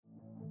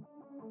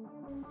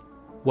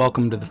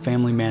Welcome to the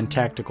Family Man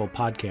Tactical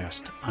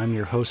Podcast. I'm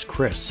your host,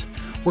 Chris.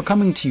 We're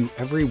coming to you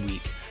every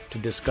week to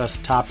discuss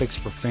topics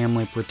for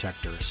family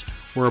protectors.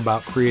 We're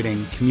about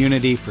creating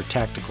community for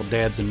tactical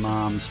dads and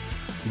moms,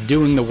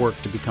 doing the work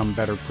to become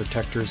better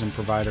protectors and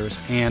providers,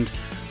 and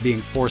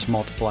being force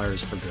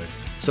multipliers for good.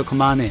 So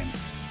come on in,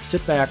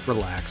 sit back,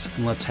 relax,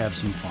 and let's have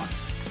some fun.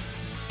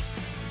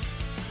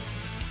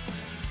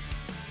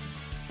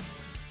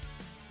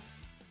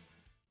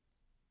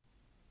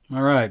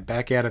 All right,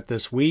 back at it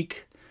this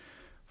week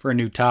for a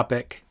new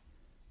topic.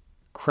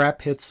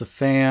 Crap hits the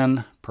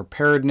fan,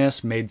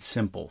 preparedness made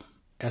simple.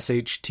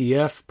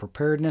 SHTF,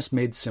 preparedness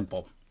made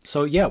simple.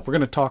 So yeah, we're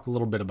going to talk a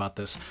little bit about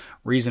this.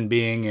 Reason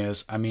being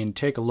is,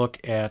 take a look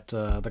at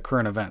the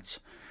current events,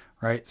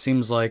 right?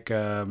 Seems like,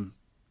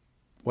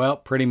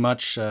 pretty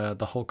much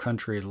the whole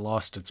country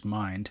lost its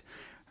mind,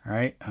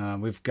 right?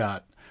 We've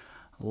got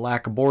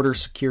lack of border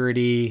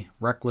security,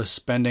 reckless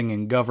spending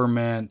in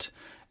government,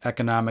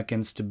 economic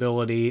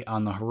instability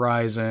on the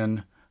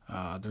horizon.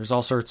 There's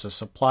all sorts of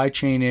supply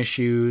chain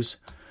issues,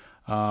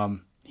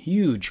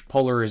 huge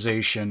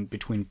polarization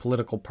between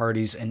political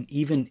parties and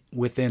even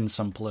within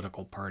some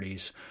political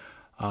parties.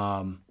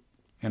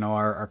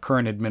 Our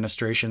current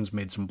administration's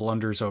made some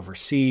blunders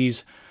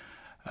overseas.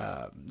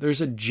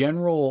 There's a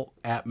general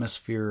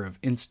atmosphere of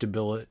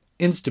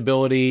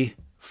instability,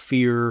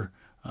 fear,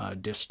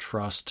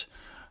 distrust,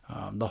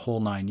 the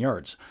whole nine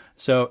yards.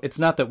 So it's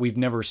not that we've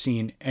never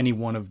seen any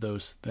one of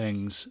those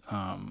things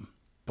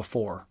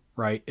before,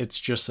 right? It's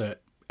just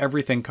that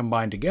everything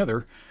combined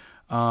together,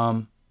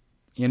 for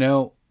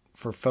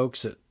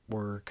folks that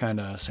were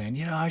kind of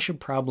saying, I should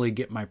probably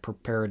get my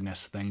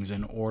preparedness things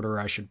in order.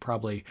 I should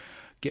probably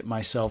get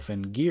myself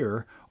in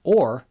gear.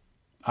 Or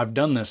I've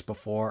done this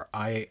before.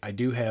 I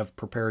do have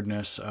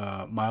preparedness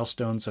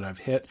milestones that I've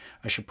hit.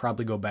 I should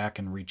probably go back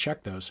and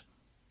recheck those.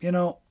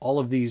 All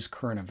of these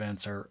current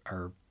events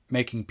are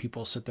making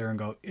people sit there and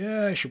go,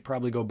 I should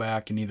probably go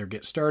back and either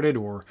get started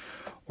or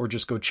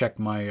just go check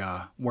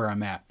my where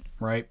I'm at,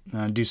 right?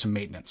 Do some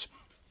maintenance.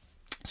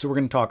 So we're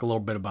going to talk a little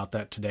bit about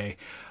that today.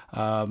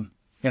 And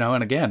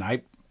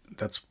again,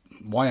 that's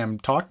why I'm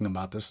talking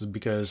about this, is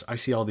because I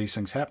see all these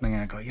things happening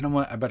and I go, you know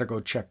what, I better go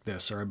check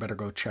this or I better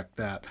go check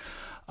that.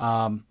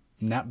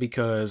 Not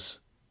because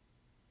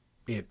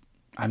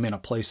I'm in a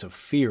place of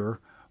fear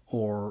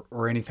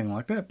or anything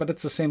like that, but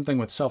it's the same thing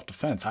with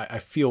self-defense. I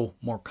feel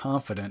more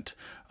confident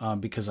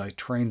because I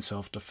train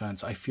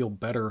self-defense. I feel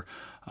better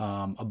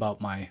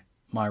about my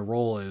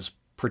role as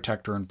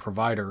protector and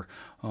provider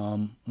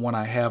when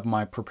I have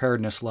my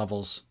preparedness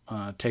levels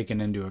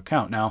taken into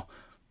account. Now,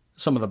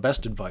 some of the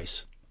best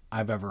advice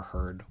I've ever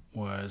heard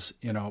was,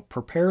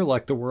 prepare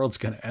like the world's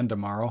going to end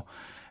tomorrow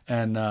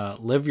and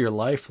live your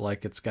life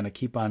like it's going to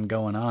keep on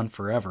going on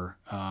forever.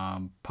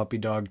 Puppy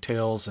dog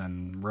tails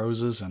and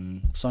roses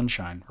and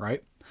sunshine,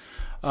 right?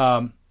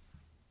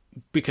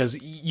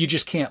 Because you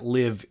just can't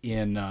live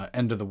in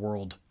end of the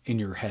world in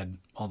your head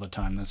all the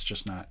time. That's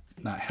just not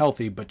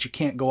healthy, but you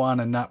can't go on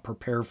and not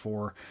prepare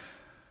for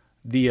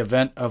the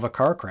event of a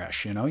car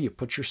crash. You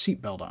put your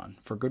seatbelt on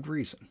for good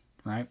reason,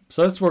 right?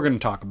 So that's what we're going to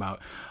talk about.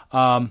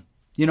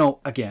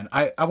 Again,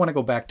 I want to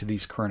go back to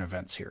these current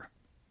events here.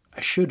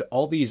 Should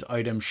all these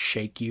items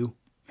shake you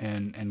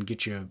and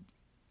get you,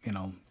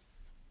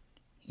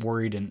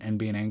 worried and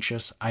being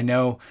anxious? I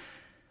know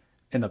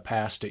in the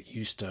past it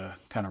used to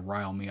kind of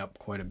rile me up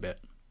quite a bit.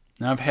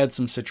 Now I've had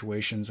some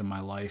situations in my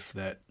life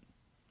that,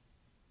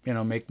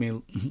 make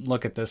me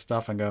look at this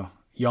stuff and go,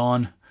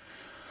 yawn.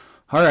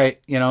 All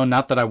right,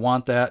 not that I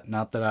want that,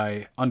 not that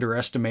I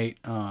underestimate,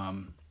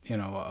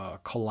 a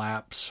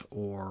collapse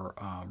or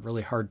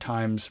really hard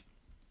times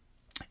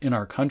in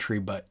our country,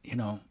 but,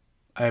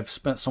 I've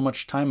spent so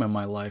much time in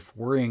my life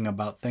worrying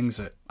about things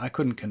that I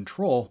couldn't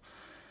control.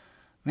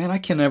 Man, I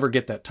can never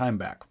get that time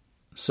back.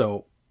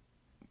 So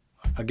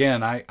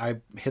again, I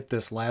hit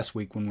this last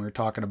week when we were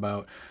talking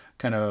about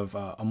kind of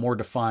a more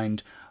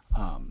defined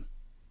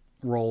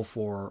role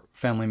for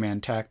Family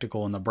Man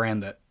Tactical and the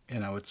brand that,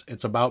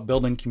 it's about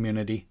building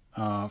community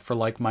for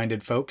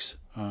like-minded folks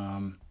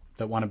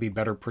that want to be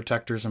better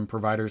protectors and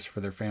providers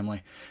for their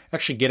family.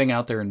 Actually getting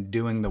out there and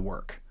doing the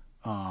work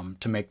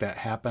to make that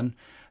happen.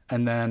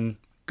 And then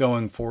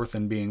going forth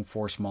and being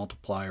force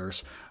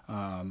multipliers,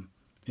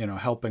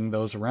 helping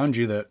those around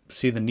you that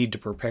see the need to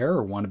prepare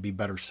or want to be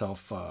better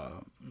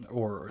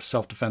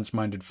self-defense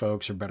minded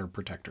folks or better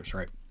protectors,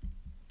 right?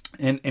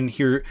 And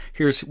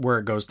here's where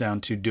it goes down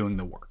to doing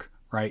the work,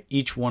 right?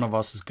 Each one of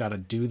us has got to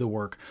do the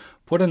work,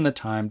 put in the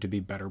time to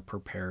be better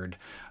prepared.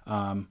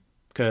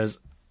 Because,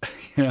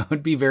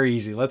 it'd be very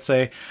easy. Let's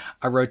say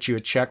I wrote you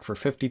a check for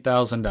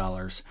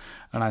 $50,000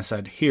 and I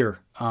said, here,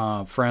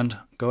 friend,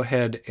 go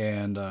ahead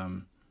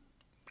and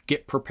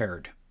get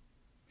prepared,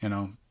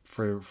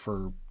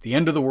 for the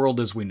end of the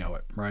world as we know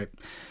it, right?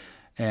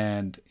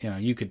 And,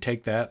 you could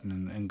take that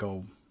and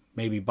go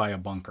maybe buy a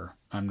bunker.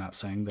 I'm not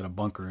saying that a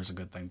bunker is a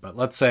good thing, but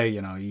let's say,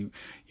 you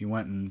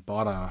went and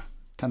bought a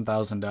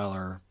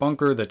 $10,000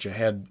 bunker that you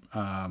had,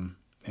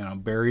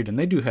 buried, and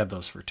they do have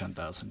those for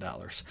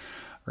 $10,000.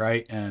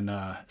 right? And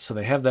so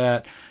they have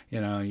that.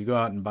 You go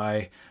out and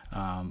buy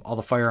all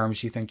the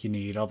firearms you think you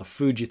need, all the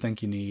food you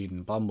think you need,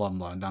 and blah, blah,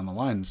 blah, down the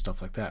line and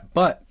stuff like that.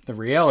 But the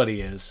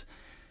reality is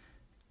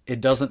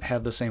it doesn't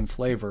have the same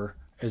flavor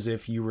as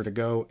if you were to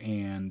go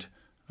and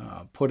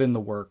put in the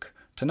work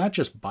to not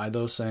just buy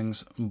those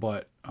things,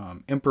 but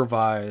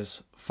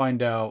improvise,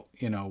 find out,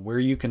 where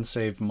you can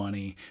save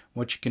money,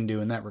 what you can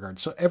do in that regard.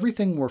 So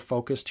everything we're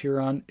focused here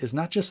on is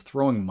not just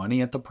throwing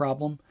money at the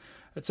problem.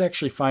 It's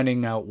actually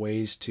finding out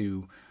ways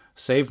to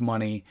save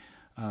money,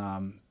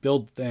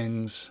 build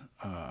things,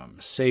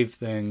 save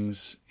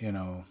things,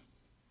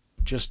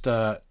 just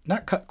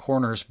not cut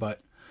corners,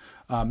 but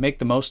make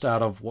the most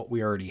out of what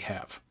we already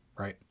have,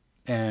 right?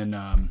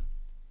 And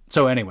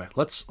so anyway,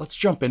 let's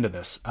jump into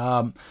this.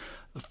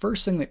 The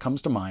first thing that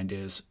comes to mind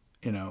is,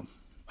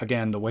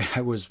 again, the way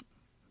I was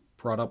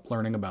brought up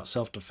learning about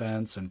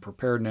self-defense and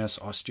preparedness,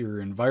 austere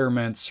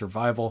environments,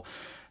 survival.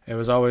 It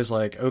was always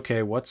like,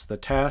 okay, what's the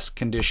task,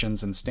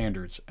 conditions, and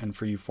standards? And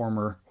for you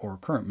former or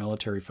current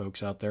military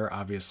folks out there,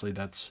 obviously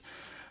that's,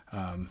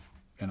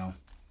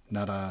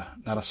 not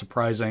a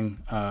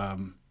surprising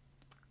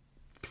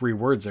 3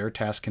 words there: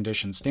 task,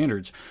 conditions,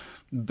 standards.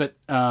 But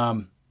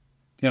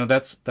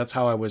that's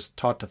how I was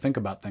taught to think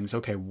about things.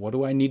 Okay, what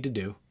do I need to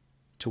do?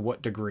 To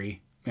what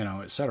degree,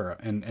 et cetera,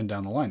 and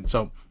down the line.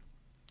 So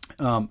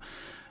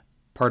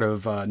part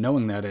of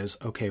knowing that is,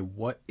 okay,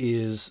 what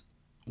is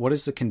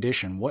the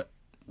condition? What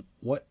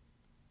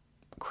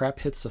crap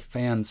hits the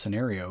fan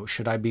scenario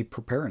should I be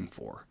preparing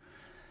for?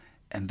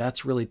 And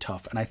that's really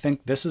tough. And I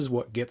think this is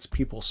what gets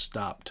people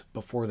stopped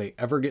before they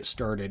ever get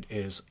started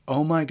is,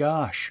 oh my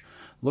gosh,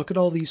 look at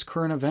all these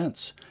current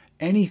events.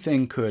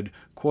 Anything could,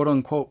 quote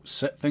unquote,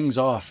 set things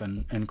off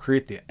and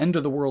create the end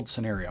of the world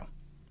scenario.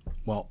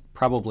 Well,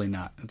 probably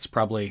not. It's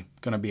probably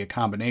going to be a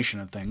combination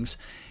of things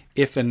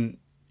if and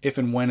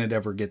when it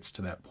ever gets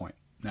to that point.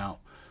 Now,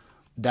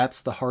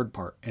 that's the hard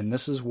part. And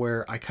this is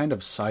where I kind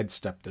of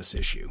sidestep this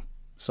issue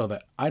so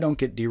that I don't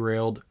get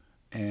derailed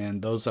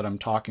and those that I'm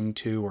talking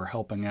to or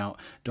helping out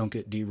don't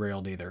get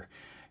derailed either.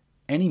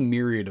 Any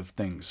myriad of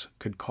things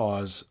could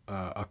cause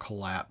a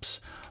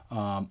collapse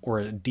or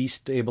a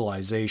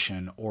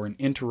destabilization or an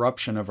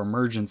interruption of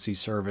emergency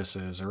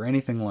services or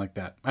anything like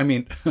that. I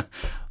mean,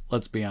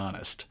 let's be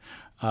honest.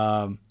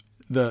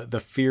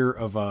 The fear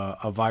of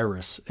a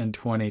virus in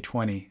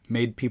 2020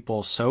 made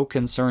people so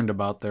concerned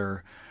about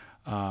their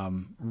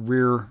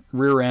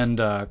rear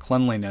end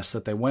cleanliness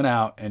that they went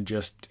out and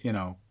just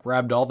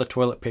grabbed all the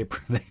toilet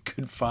paper they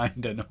could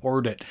find and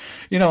hoarded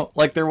it.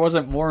 Like there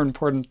wasn't more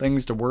important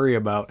things to worry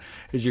about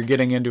as you're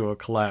getting into a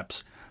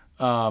collapse.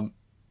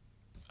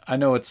 I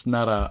know it's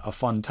not a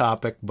fun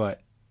topic,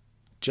 but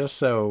just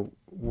so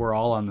we're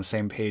all on the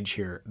same page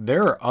here,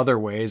 there are other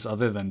ways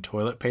other than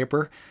toilet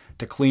paper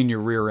to clean your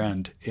rear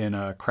end in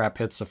a crap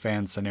hits the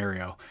fan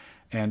scenario.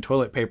 And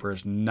toilet paper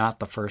is not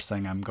the first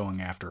thing I'm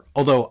going after.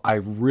 Although I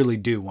really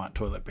do want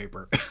toilet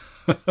paper.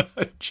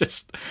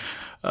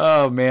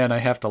 Oh man, I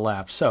have to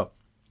laugh. So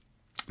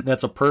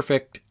that's a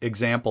perfect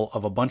example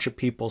of a bunch of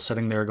people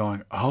sitting there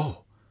going,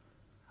 oh,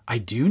 I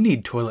do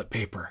need toilet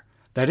paper.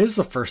 That is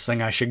the first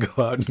thing I should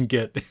go out and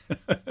get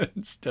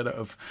instead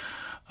of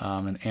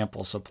an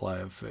ample supply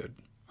of food.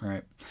 All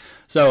right.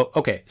 So,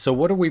 okay. So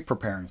what are we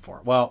preparing for?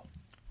 Well,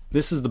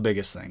 this is the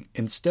biggest thing.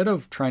 Instead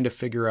of trying to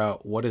figure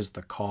out what is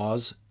the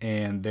cause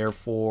and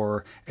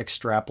therefore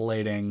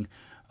extrapolating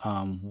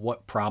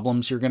what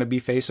problems you're going to be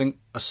facing,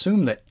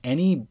 assume that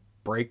any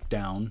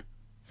breakdown,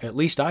 at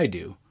least I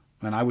do,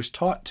 and I was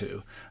taught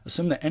to,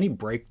 assume that any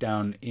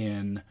breakdown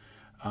in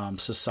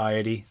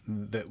society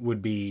that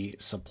would be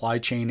supply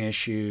chain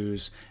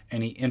issues,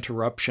 any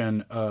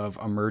interruption of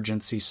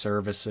emergency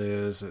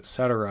services,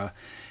 etc.,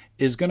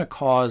 is going to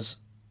cause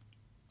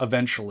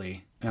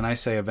eventually, and I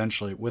say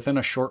eventually, within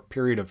a short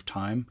period of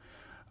time,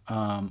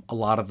 a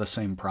lot of the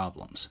same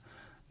problems.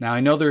 Now, I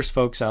know there's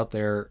folks out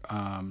there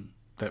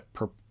that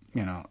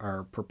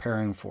are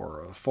preparing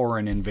for a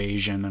foreign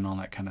invasion and all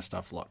that kind of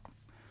stuff. Look,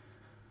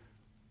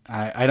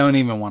 I don't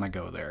even want to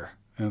go there,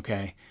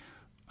 okay?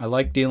 I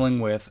like dealing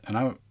with, and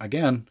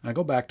I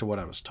go back to what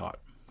I was taught,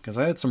 because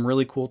I had some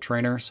really cool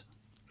trainers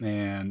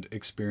and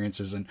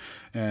experiences,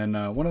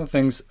 and one of the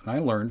things I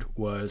learned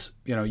was,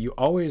 you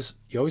always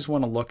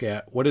want to look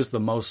at what is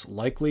the most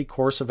likely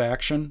course of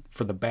action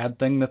for the bad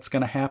thing that's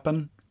going to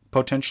happen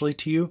potentially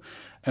to you,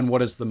 and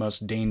what is the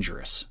most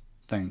dangerous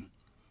thing.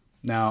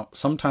 Now,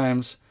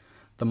 sometimes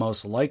the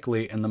most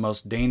likely and the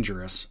most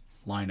dangerous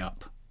line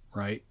up,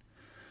 right?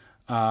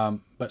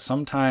 But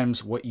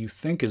sometimes what you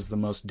think is the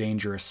most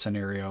dangerous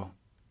scenario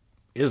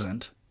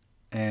isn't,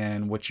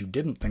 and what you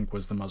didn't think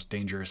was the most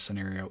dangerous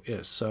scenario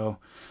is. So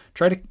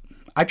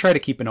I try to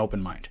keep an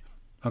open mind.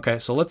 Okay,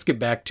 so let's get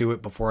back to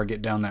it before I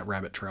get down that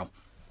rabbit trail.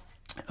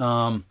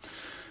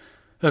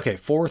 Okay,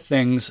 4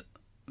 things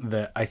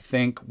that I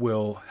think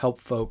will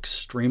help folks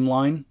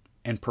streamline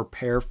and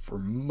prepare for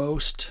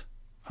most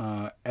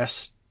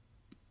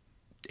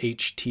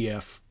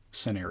SHTF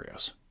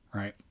scenarios,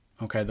 right?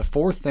 Okay, the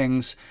 4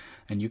 things,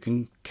 and you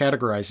can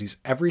categorize these,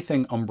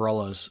 everything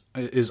umbrellas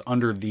is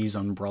under these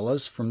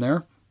umbrellas from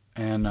there.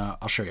 and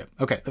I'll show you.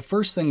 Okay, the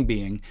first thing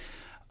being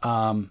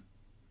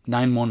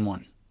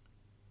 911.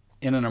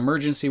 In an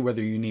emergency,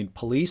 whether you need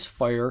police,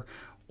 fire,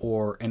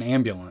 or an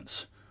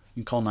ambulance,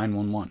 you call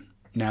 911.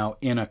 Now,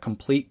 in a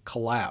complete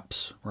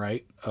collapse,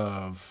 right,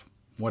 of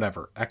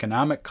whatever,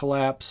 economic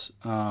collapse,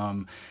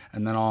 and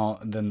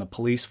then the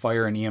police,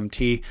 fire, and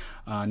EMT,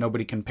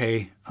 nobody can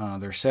pay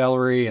their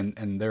salary,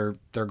 and they're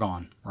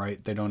gone,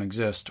 right? They don't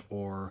exist,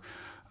 or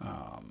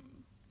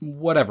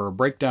whatever, a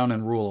breakdown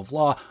in rule of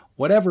law,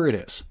 whatever it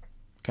is,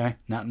 okay?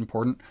 Not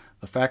important.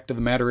 The fact of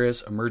the matter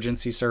is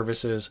emergency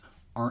services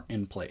aren't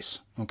in place,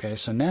 okay?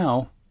 So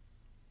now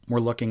we're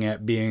looking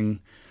at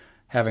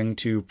having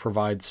to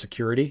provide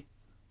security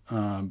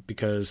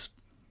because,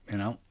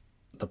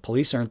 the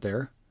police aren't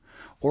there,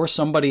 or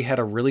somebody had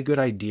a really good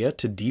idea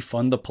to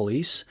defund the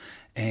police,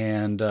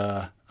 and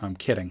I'm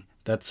kidding.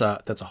 That's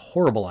a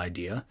horrible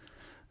idea.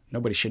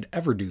 Nobody should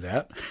ever do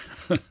that.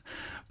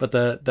 But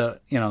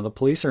the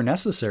police are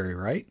necessary,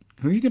 right?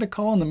 Who are you going to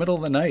call in the middle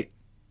of the night,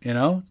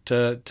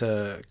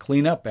 to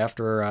clean up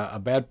after a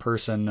bad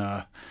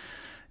person,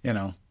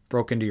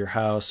 broke into your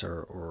house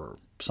or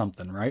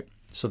something, right?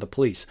 So the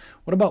police.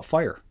 What about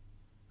fire?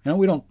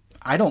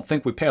 I don't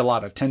think we pay a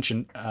lot of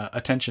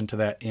attention to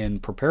that in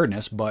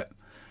preparedness, but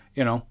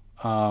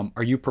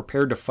are you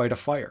prepared to fight a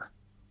fire?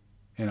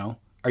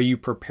 Are you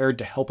prepared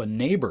to help a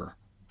neighbor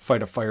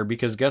fight a fire?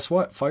 Because guess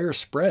what? Fires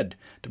spread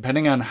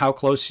depending on how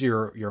close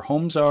your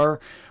homes are,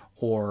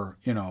 or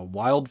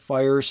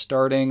wildfires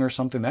starting or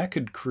something that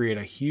could create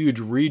a huge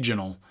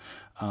regional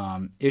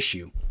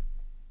issue.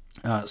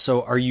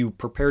 So are you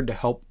prepared to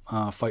help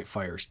fight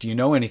fires? Do you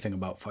know anything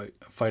about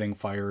fighting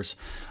fires,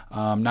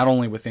 not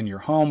only within your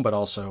home, but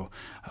also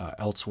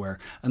elsewhere?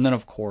 And then,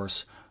 of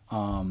course,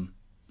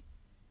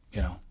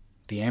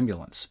 the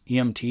ambulance,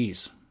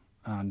 EMTs,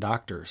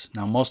 doctors.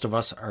 Now, most of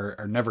us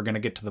are never going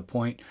to get to the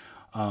point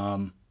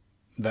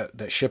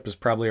that ship has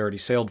probably already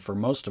sailed for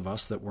most of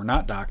us, that we're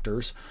not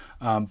doctors.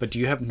 But do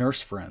you have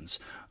nurse friends?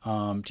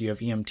 Do you have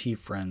EMT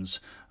friends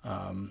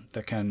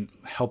that can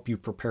help you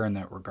prepare in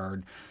that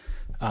regard?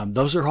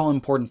 Those are all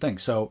important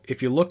things. So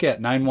if you look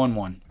at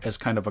 911 as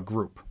kind of a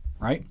group,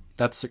 right?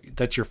 That's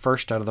your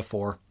first out of the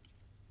four,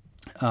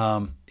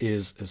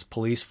 is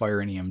police, fire,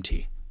 and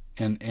EMT.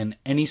 And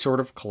any sort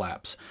of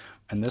collapse.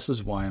 And this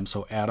is why I'm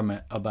so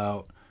adamant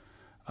about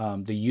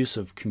the use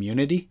of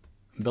community,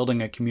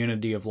 building a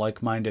community of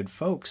like-minded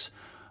folks,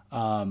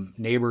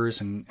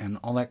 neighbors, and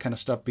all that kind of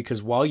stuff.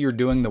 Because while you're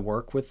doing the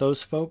work with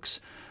those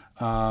folks,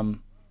 when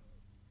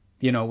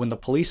the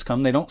police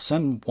come, they don't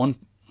send one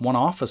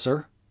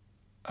officer.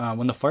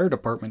 When the fire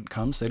department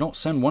comes, they don't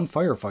send one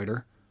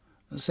firefighter.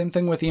 The same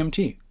thing with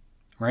EMT,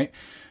 right?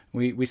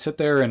 We sit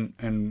there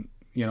and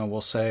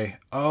we'll say,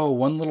 oh,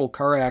 one little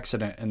car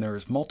accident, and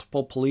there's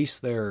multiple police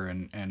there,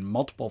 and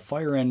multiple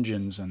fire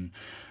engines, and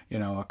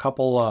a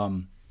couple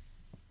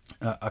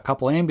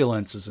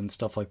ambulances and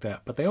stuff like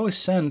that. But they always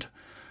send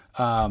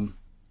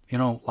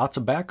lots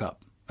of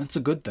backup. That's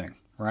a good thing,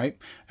 right?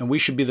 And we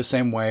should be the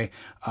same way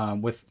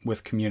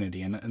with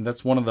community, and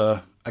that's one of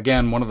the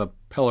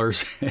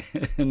pillars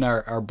in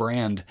our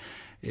brand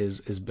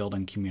is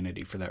building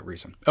community for that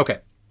reason. Okay,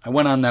 I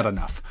went on that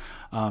enough.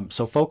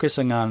 So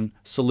focusing on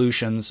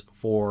solutions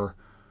for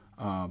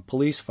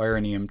police, fire,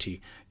 and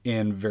EMT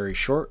in very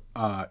short,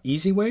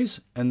 easy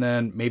ways, and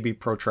then maybe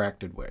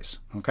protracted ways.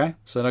 Okay,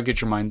 so that'll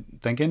get your mind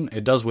thinking.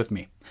 It does with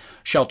me.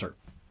 Shelter.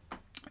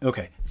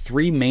 Okay,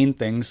 3 main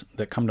things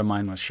that come to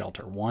mind with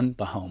shelter. 1,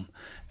 the home.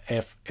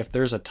 If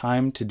there's a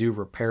time to do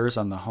repairs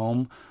on the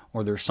home,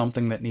 or there's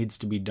something that needs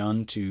to be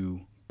done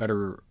to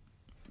better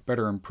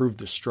improve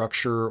the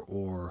structure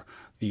or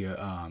the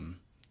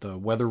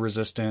weather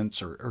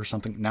resistance or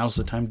something, now's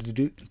the time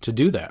to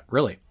do that,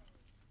 really.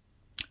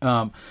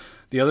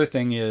 The other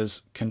thing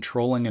is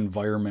controlling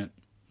environment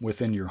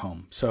within your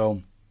home.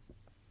 So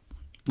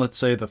let's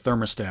say the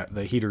thermostat,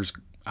 the heater's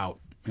out,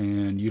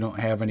 and you don't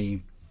have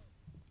any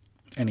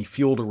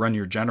fuel to run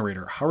your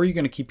generator. How are you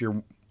going to keep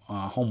your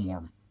home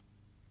warm?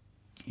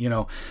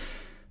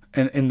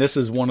 And this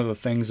is one of the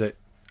things that,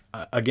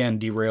 again,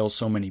 derails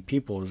so many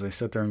people, is they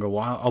sit there and go,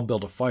 well, I'll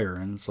build a fire.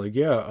 And it's like,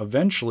 yeah,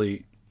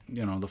 eventually,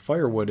 the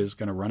firewood is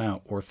going to run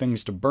out, or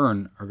things to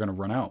burn are going to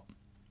run out.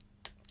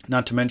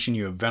 Not to mention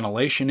you have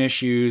ventilation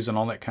issues and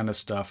all that kind of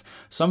stuff.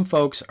 Some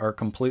folks are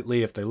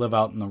completely, if they live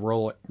out in the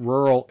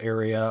rural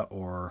area,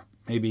 or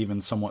maybe even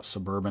somewhat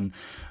suburban,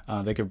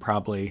 they could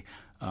probably,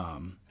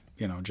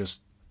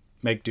 just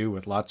make do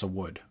with lots of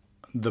wood.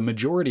 The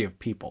majority of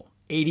people,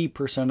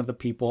 80% of the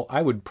people,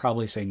 I would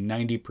probably say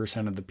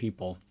 90% of the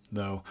people,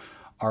 though,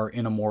 are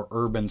in a more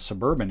urban,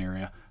 suburban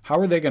area. How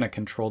are they going to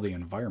control the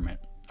environment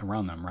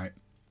around them, right?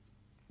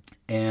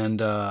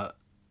 And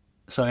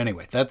so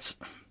anyway, that's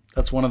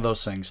one of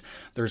those things.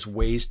 There's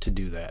ways to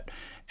do that.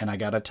 And I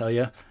got to tell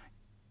you,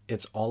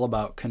 it's all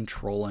about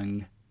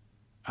controlling,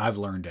 I've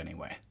learned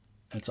anyway,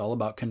 it's all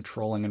about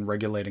controlling and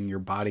regulating your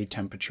body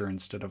temperature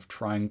instead of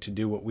trying to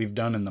do what we've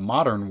done in the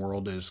modern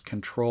world, is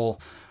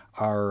control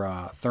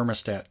our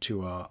thermostat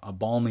to a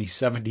balmy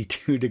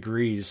 72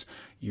 degrees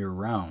year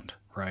round,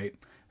 right?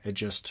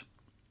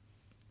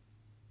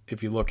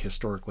 if you look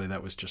historically,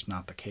 that was just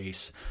not the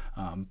case.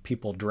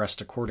 People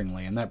dressed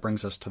accordingly. And that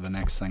brings us to the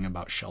next thing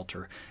about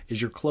shelter,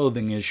 is your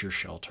clothing is your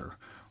shelter,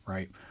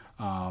 right?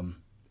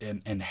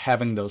 And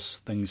having those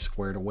things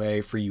squared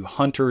away for you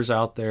hunters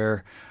out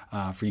there,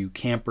 for you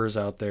campers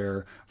out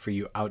there, for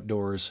you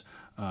outdoors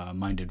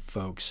minded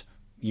folks,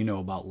 you know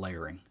about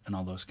layering and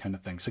all those kind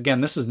of things.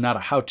 Again, this is not a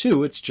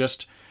how-to. It's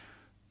just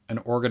an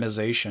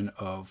organization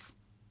of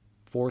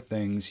 4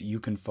 things you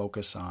can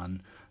focus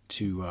on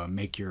to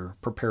make your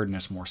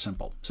preparedness more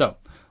simple. So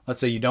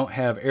let's say you don't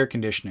have air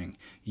conditioning.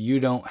 You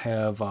don't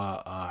have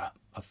a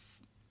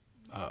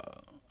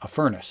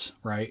furnace,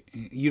 right?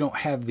 You don't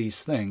have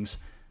these things.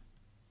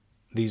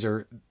 These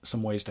are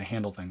some ways to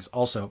handle things.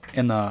 Also,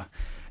 in the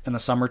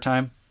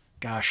summertime,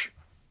 gosh,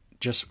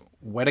 just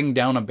wetting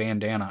down a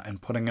bandana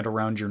and putting it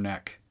around your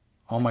neck.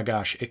 Oh my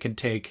gosh, it could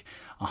take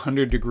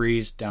 100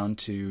 degrees down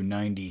to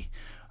 90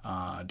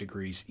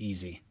 degrees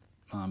easy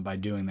by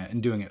doing that,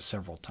 and doing it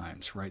several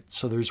times, right?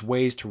 So there's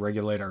ways to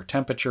regulate our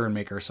temperature and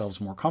make ourselves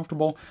more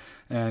comfortable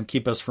and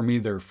keep us from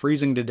either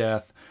freezing to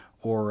death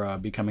or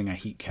becoming a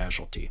heat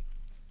casualty.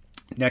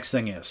 Next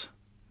thing is,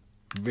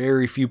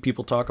 very few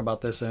people talk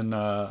about this in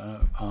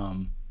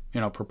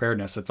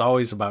preparedness. It's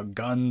always about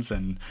guns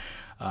and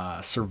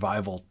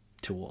survival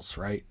tools,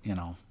 right?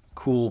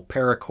 Cool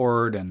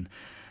paracord and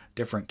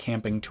different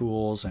camping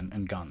tools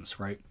and guns,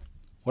 right?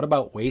 What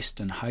about waste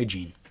and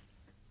hygiene?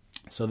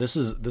 So this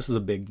is a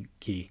big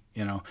key.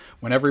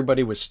 When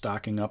everybody was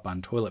stocking up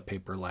on toilet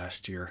paper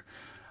last year,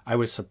 I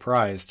was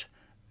surprised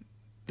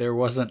there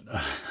wasn't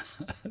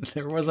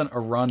a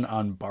run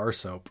on bar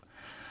soap.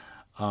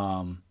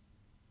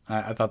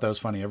 I thought that was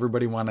funny.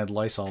 Everybody wanted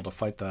Lysol to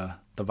fight the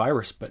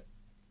virus, but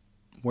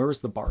where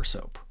was the bar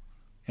soap?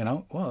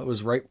 Well, it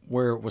was right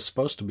where it was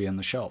supposed to be on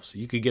the shelves.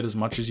 You could get as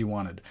much as you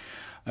wanted,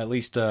 at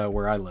least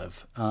where I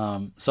live.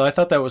 So I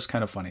thought that was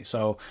kind of funny.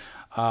 So,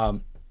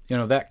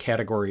 that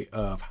category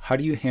of how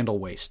do you handle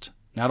waste?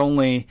 Not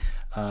only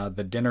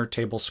the dinner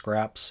table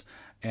scraps,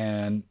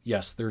 and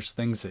yes, there's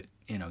things that,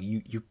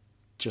 you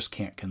just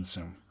can't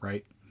consume,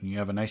 right? You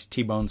have a nice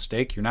T-bone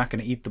steak, you're not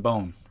going to eat the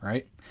bone,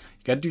 right?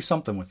 You got to do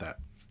something with that.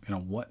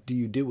 What do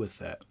you do with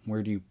that?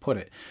 Where do you put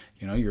it?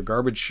 Your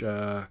garbage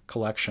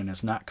collection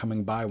is not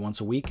coming by once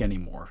a week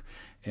anymore,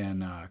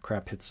 and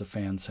crap hits the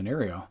fan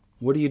scenario.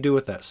 What do you do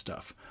with that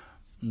stuff?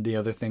 The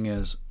other thing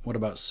is, what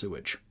about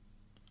sewage?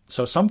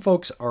 So some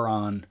folks are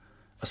on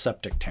a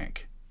septic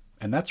tank,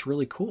 and that's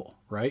really cool,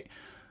 right?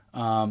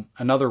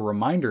 Another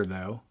reminder,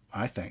 though,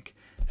 I think,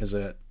 is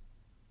that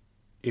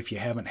if you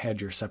haven't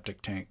had your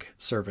septic tank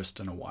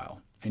serviced in a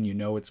while and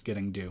it's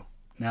getting due,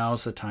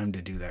 now's the time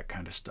to do that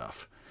kind of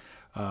stuff.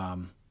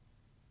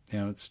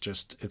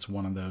 It's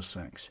one of those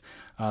things.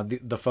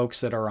 The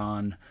folks that are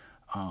on,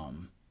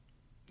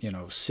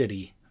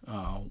 city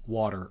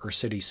water or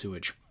city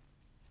sewage,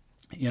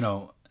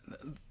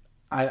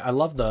 I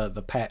love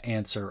the pat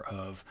answer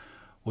of,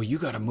 well, you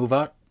got to move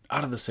out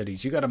of the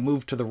cities. You got to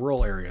move to the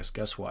rural areas.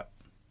 Guess what?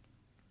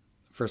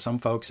 For some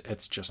folks,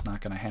 it's just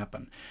not going to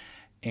happen.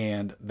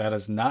 And that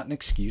is not an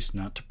excuse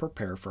not to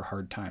prepare for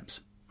hard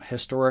times.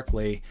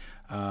 Historically,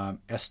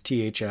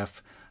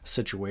 STHF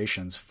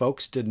situations,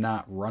 folks did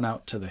not run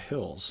out to the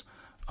hills.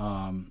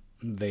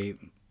 They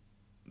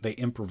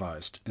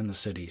improvised in the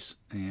cities,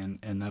 and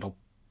that'll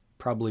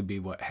probably be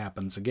what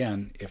happens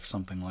again if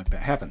something like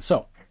that happens.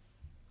 So,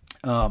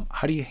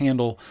 how do you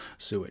handle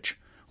sewage?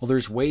 Well,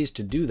 there's ways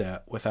to do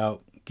that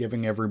without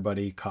giving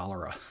everybody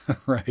cholera,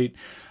 right?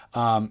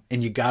 And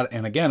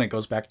again, it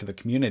goes back to the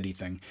community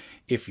thing.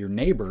 If your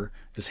neighbor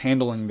is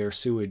handling their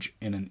sewage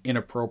in an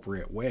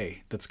inappropriate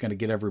way, that's going to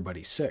get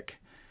everybody sick.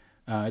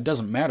 It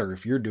doesn't matter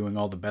if you're doing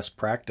all the best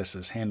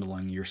practices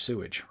handling your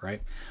sewage,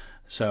 right?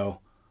 So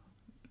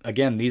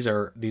again, these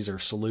are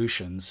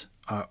solutions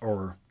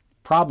or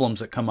problems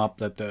that come up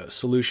that the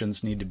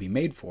solutions need to be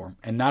made for,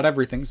 and not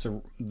everything's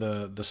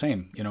the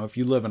same. If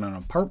you live in an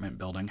apartment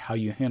building, how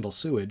you handle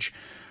sewage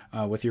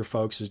with your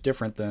folks is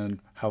different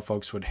than how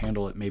folks would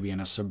handle it maybe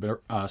in a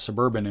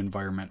suburban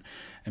environment,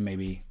 and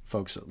maybe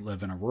folks that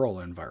live in a rural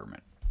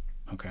environment.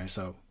 Okay,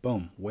 so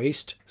boom,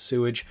 waste,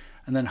 sewage,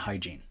 and then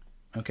hygiene.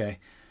 Okay,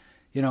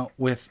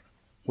 with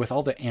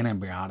all the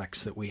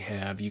antibiotics that we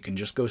have, you can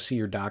just go see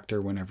your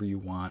doctor whenever you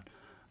want.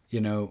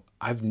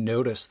 I've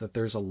noticed that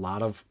there's a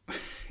lot of,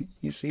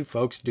 you see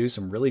folks do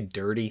some really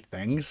dirty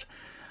things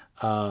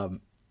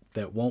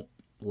that won't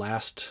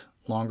last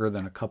longer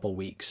than a couple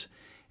weeks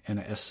in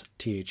a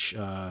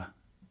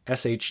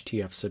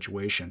SHTF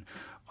situation,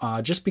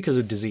 just because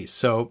of disease.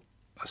 So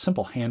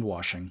simple hand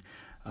washing,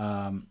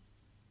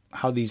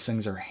 how these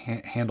things are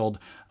handled,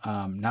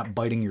 not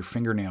biting your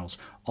fingernails,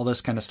 all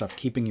this kind of stuff,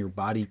 keeping your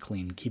body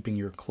clean, keeping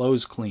your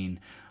clothes clean,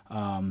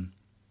 all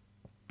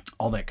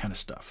that kind of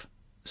stuff.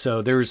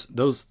 So there's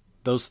those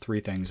 3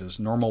 things: is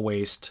normal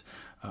waste,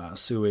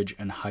 sewage,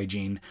 and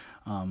hygiene.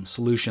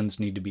 Solutions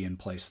need to be in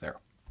place there.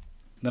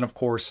 Then, of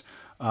course,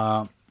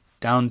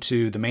 down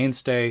to the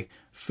mainstay,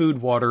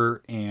 food,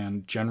 water,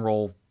 and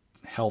general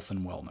health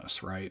and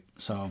wellness, right?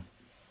 So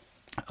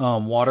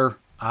water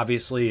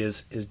obviously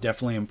is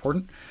definitely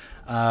important.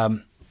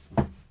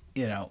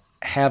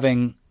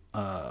 having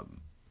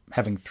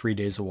 3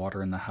 days of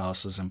water in the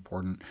house is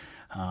important.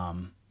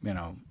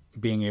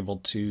 Being able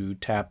to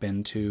tap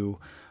into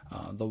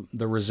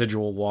the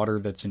residual water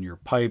that's in your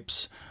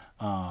pipes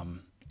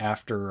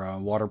after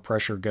water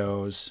pressure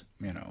goes,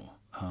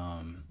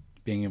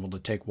 being able to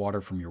take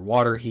water from your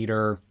water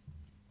heater,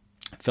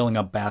 filling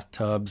up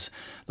bathtubs.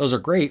 Those are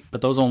great,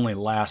 but those only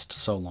last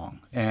so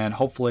long. And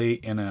hopefully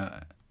in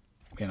a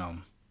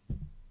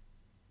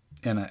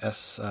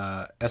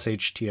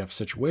SHTF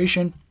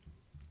situation,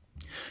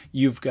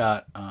 you've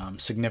got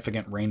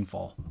significant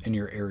rainfall in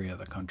your area of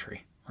the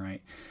country,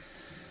 right?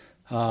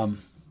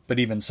 But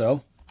even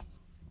so,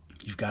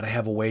 you've got to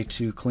have a way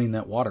to clean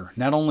that water,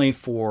 not only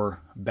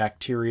for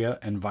bacteria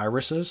and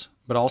viruses,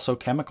 but also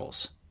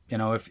chemicals.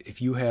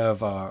 If you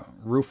have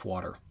roof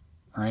water,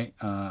 right,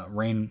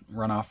 rain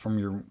runoff from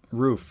your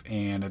roof,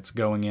 and it's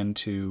going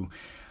into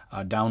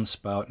a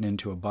downspout and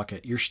into a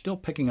bucket, you're still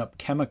picking up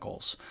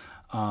chemicals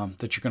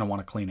that you're going to want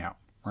to clean out,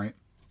 right?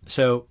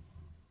 So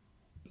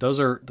those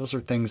are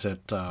things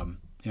that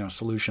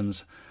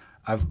solutions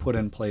I've put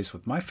in place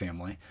with my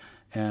family,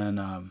 and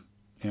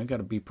got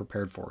to be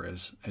prepared for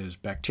is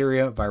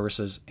bacteria,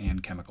 viruses,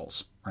 and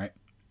chemicals, right?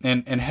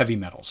 And heavy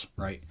metals,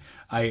 right?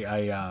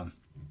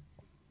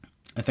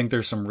 I think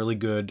there's some really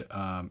good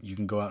you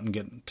can go out and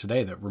get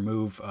today that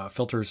remove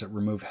filters that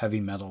remove heavy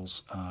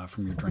metals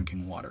from your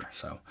drinking water.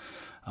 So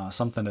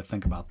something to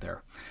think about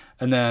there.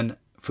 And then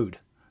food.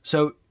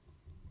 So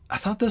I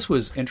thought this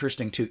was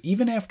interesting too.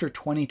 Even after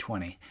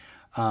 2020,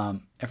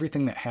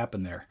 everything that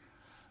happened there,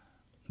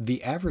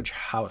 the average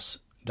house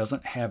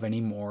doesn't have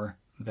any more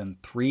than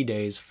 3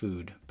 days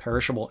food,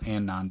 perishable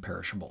and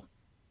non-perishable.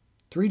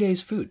 3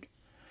 days food.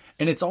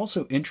 And it's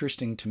also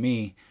interesting to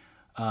me,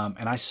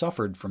 and I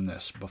suffered from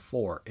this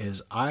before,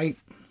 at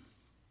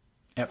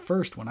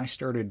first when I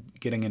started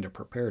getting into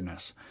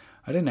preparedness,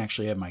 I didn't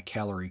actually have my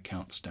calorie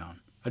counts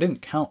down. I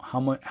didn't count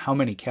how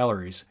many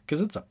calories,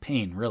 because it's a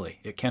pain,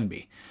 really. It can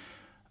be.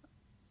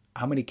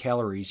 How many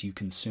calories you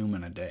consume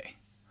in a day,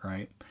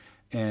 right?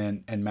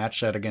 And match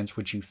that against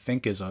what you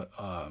think is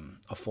a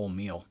full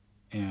meal,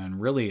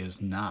 and really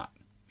is not,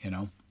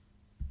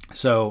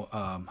 So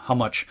how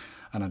much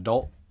an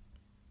adult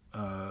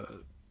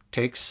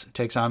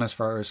takes on as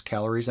far as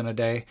calories in a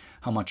day,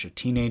 how much a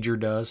teenager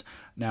does.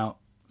 Now,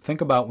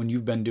 think about when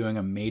you've been doing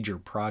a major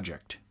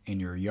project in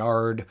your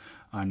yard,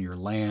 on your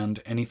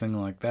land, anything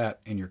like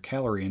that, and your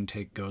calorie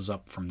intake goes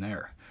up from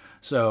there.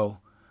 So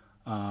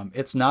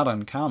it's not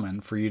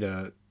uncommon for you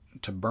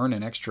to burn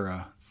an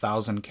extra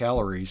 1,000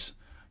 calories,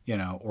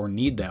 or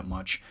need that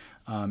much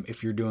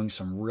if you're doing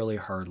some really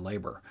hard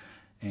labor.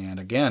 And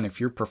again, if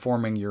you're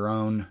performing your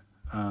own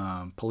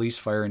police,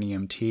 fire, and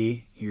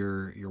EMT,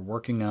 you're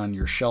working on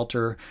your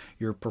shelter,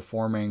 you're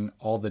performing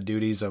all the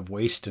duties of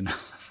waste and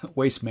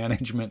waste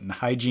management and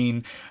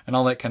hygiene and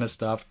all that kind of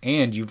stuff,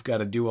 and you've got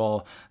to do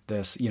all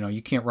this,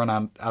 you can't run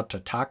out to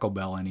Taco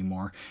Bell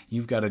anymore.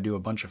 You've got to do a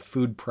bunch of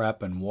food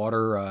prep and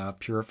water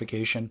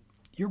purification.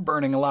 You're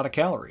burning a lot of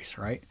calories,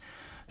 right?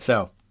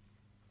 So,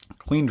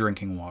 clean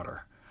drinking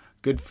water,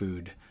 good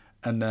food,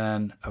 and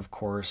then, of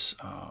course,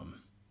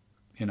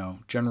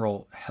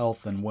 general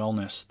health and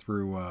wellness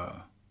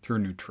through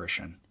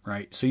nutrition,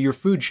 right? So your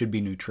food should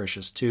be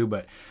nutritious too,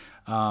 but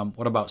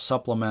what about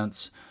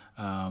supplements?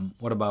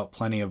 What about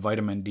plenty of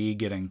vitamin D,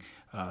 getting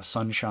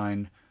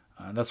sunshine?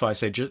 That's why I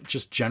say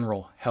just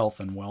general health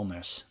and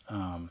wellness,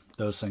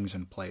 those things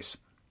in place,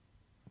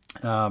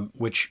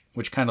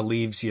 which kind of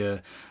leaves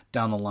you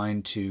down the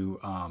line to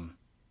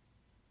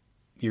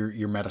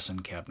your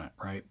medicine cabinet,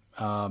 right?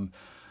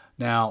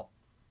 Now,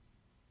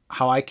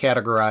 how I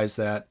categorize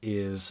that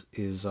is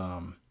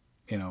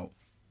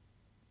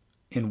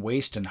in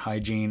waste and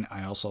hygiene,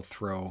 I also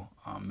throw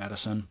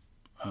medicine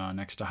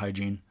next to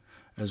hygiene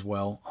as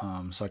well.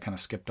 So I kind of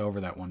skipped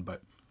over that one,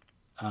 but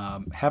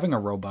having a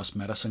robust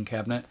medicine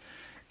cabinet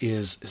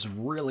is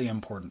really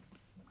important.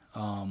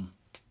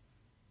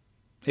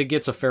 It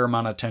gets a fair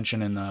amount of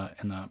attention in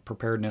the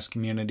preparedness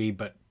community,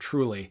 but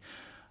truly,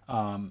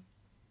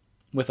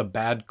 with a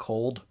bad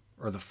cold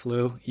or the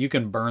flu, you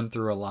can burn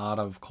through a lot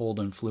of cold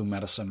and flu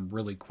medicine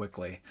really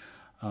quickly.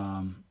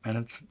 And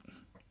it's,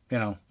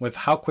 with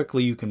how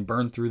quickly you can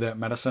burn through that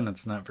medicine,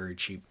 it's not very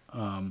cheap.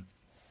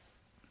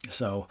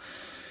 So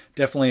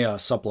definitely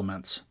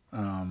supplements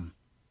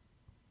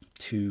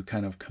to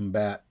kind of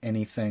combat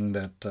anything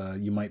that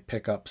you might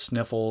pick up,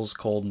 sniffles,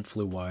 cold and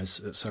flu-wise,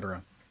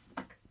 etc.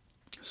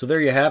 So there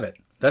you have it.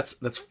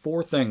 That's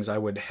 4 things I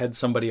would head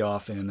somebody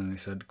off in, and they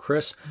said,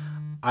 Chris,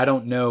 I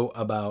don't know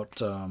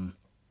about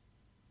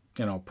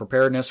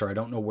preparedness, or I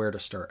don't know where to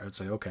start. I would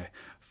say, okay,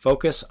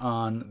 focus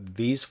on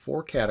these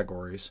 4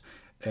 categories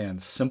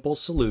and simple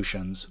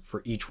solutions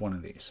for each one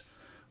of these.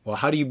 Well,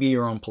 how do you be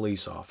your own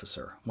police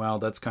officer? Well,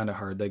 that's kind of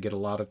hard. They get a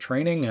lot of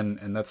training,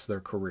 and that's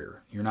their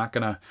career. You're not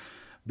going to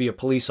be a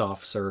police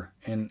officer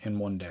in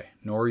one day,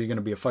 nor are you going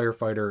to be a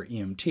firefighter or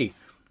EMT.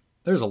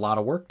 There's a lot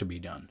of work to be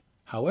done.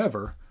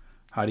 However,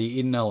 how do you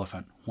eat an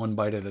elephant? One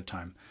bite at a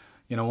time.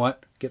 You know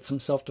what? Get some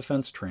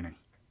self-defense training.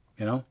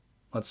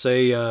 Let's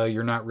say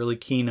you're not really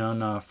keen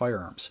on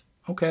firearms.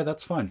 Okay,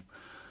 that's fine.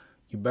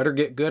 You better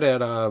get good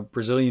at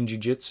Brazilian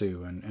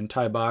Jiu-Jitsu and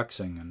Thai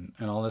boxing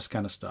and all this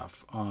kind of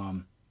stuff.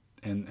 And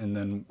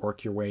then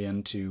work your way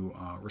into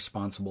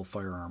responsible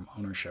firearm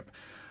ownership.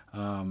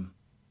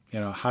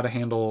 How to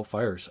handle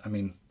fires. I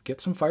mean, get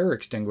some fire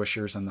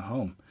extinguishers in the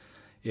home.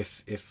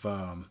 If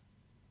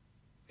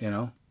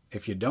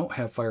you don't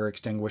have fire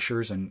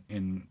extinguishers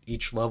in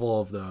each level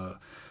of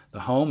the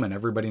home and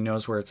everybody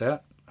knows where it's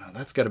at,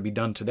 that's got to be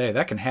done today.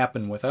 That can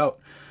happen without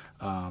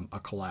a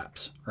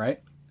collapse, right?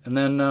 And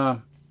then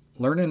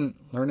learning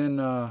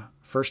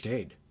first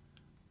aid,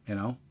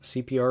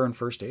 CPR and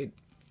first aid.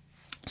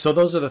 So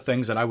those are the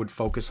things that I would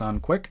focus on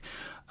quick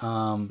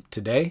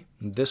today,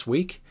 this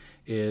week,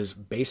 is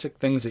basic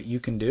things that you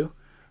can do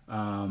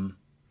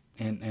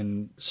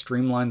and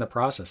streamline the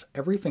process.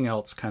 Everything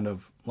else kind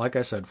of, like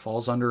I said,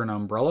 falls under an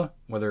umbrella,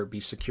 whether it be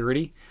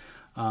security,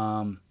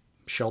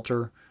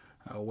 shelter,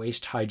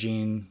 waste,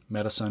 hygiene,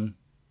 medicine,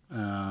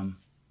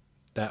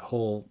 that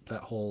whole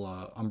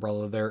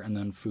umbrella there, and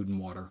then food and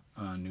water,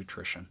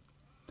 nutrition.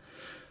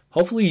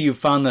 Hopefully you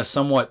found this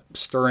somewhat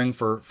stirring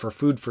for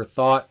food for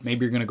thought.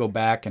 Maybe you're going to go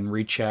back and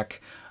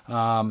recheck.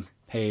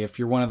 Hey, if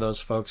you're one of those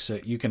folks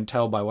that you can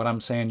tell by what I'm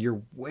saying,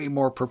 you're way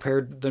more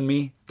prepared than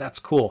me, that's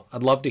cool.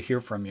 I'd love to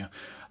hear from you.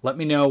 Let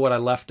me know what I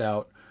left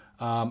out.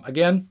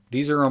 Again,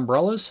 these are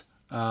umbrellas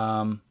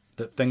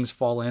that things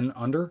fall in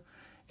under.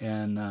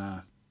 And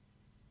I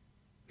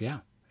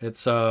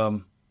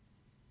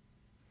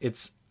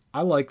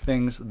like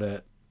things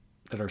that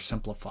are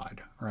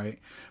simplified, right?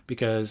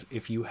 Because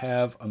if you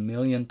have a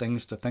million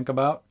things to think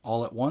about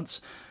all at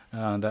once,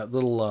 that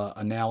little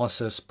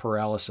analysis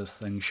paralysis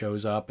thing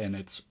shows up, and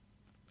it's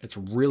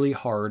really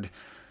hard.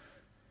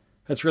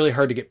 It's really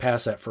hard to get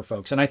past that for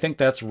folks. And I think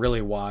that's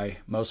really why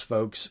most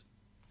folks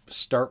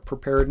start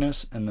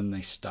preparedness and then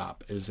they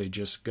stop, is they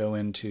just go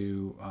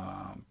into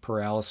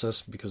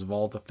paralysis because of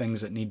all the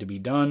things that need to be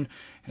done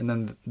and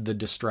then the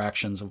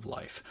distractions of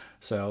life.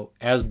 So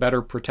as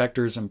better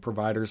protectors and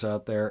providers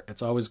out there,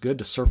 it's always good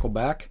to circle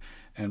back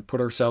and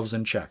put ourselves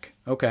in check.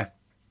 Okay,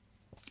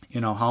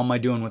 how am I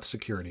doing with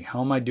security?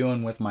 How am I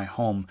doing with my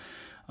home?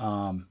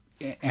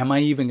 Am I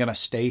even going to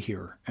stay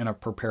here in a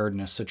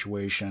preparedness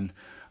situation?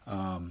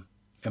 Am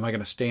I going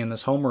to stay in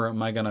this home, or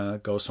am I going to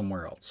go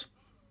somewhere else?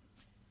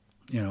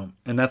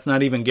 And that's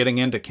not even getting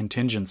into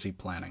contingency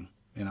planning.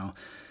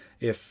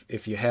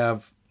 If you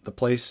have the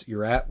place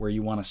you're at where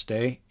you want to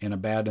stay in a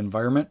bad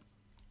environment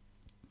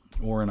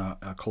or in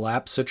a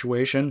collapse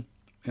situation,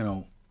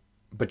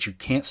 but you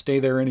can't stay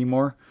there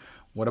anymore,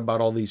 what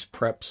about all these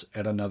preps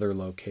at another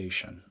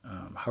location?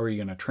 How are you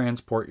going to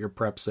transport your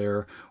preps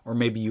there? Or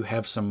maybe you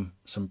have some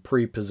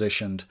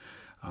pre-positioned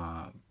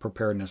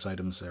preparedness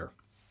items there.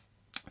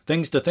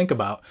 Things to think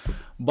about,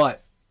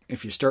 but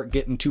if you start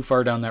getting too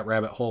far down that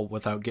rabbit hole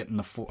without getting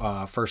the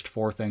first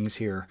four things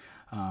here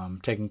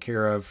taken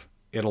care of,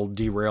 it'll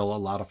derail a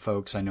lot of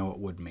folks. I know it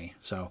would me.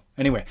 So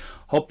anyway,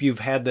 hope you've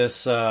had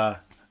this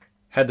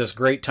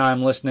great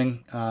time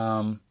listening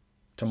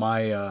to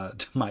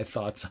my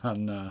thoughts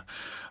on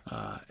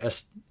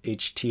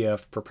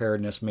SHTF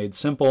preparedness made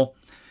simple.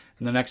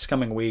 In the next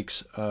coming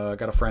weeks, I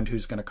got a friend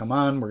who's going to come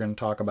on. We're going to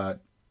talk about,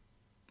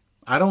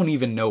 I don't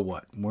even know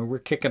what. We're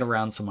kicking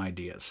around some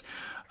ideas.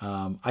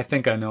 I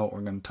think I know what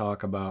we're going to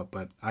talk about,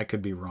 but I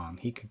could be wrong.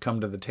 He could come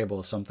to the table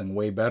with something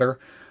way better.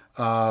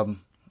 A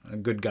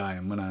good guy.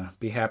 I'm going to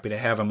be happy to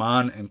have him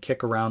on and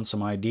kick around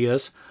some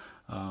ideas.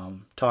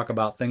 Talk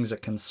about things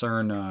that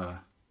concern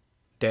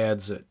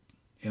dads that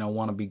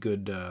want to be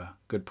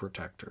good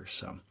protectors.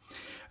 So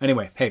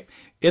anyway, hey,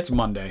 it's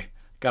Monday.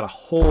 Got a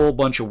whole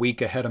bunch of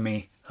week ahead of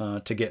me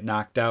to get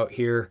knocked out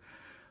here.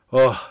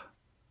 Oh,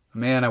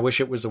 man, I wish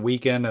it was a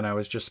weekend and I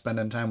was just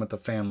spending time with the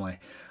family.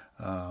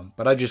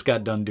 But I just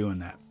got done doing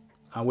that.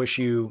 I wish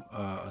you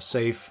a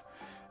safe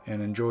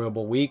and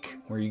enjoyable week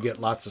where you get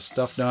lots of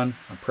stuff done.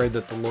 I pray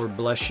that the Lord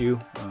bless you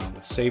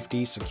with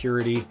safety,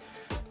 security,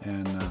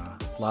 and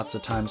lots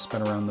of time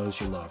spent around those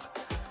you love.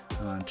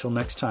 Until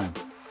next time,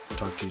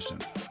 talk to you soon.